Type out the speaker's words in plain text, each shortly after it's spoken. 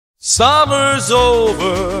Summer's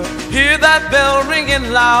over, hear that bell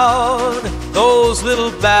ringing loud. Those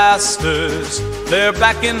little bastards, they're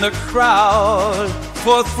back in the crowd.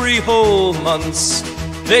 For 3 whole months,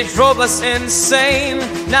 they drove us insane.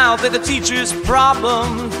 Now they're the teacher's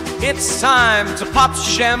problem, it's time to pop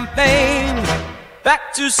champagne.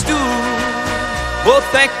 Back to school, well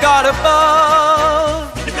thank God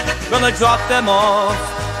above. Gonna drop them off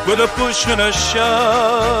with a push and a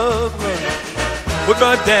shove. We're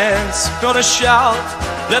gonna dance, gonna shout,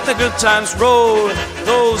 let the good times roll.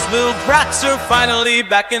 Those little brats are finally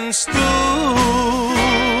back in school.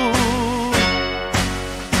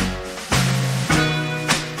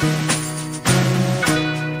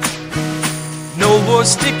 No more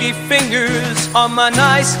sticky fingers on my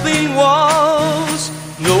nice clean walls.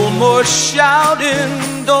 No more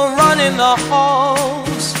shouting, don't run in the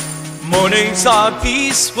halls. Mornings are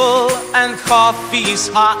peaceful and coffee's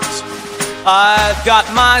hot. I've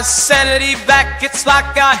got my sanity back, it's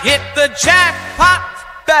like I hit the jackpot.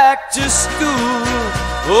 Back to school,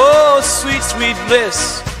 oh sweet, sweet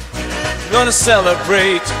bliss. Gonna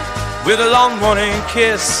celebrate with a long morning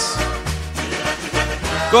kiss.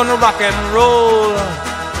 Gonna rock and roll,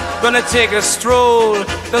 gonna take a stroll,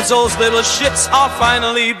 'cause those little shits are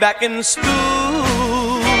finally back in school.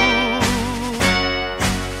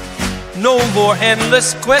 No more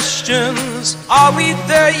endless questions, are we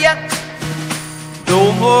there yet?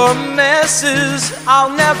 No more messes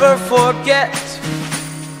I'll never forget.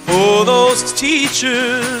 Oh, those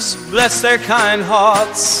teachers, bless their kind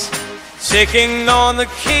hearts, taking on the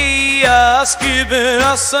chaos, giving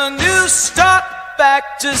us a new start.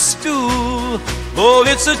 Back to school, oh,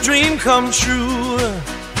 it's a dream come true.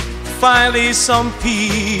 Finally some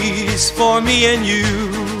peace for me and you.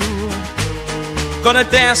 Gonna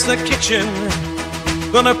dance in the kitchen,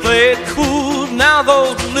 gonna play it cool. Now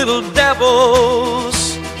those little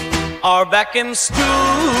devils are back in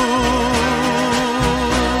school.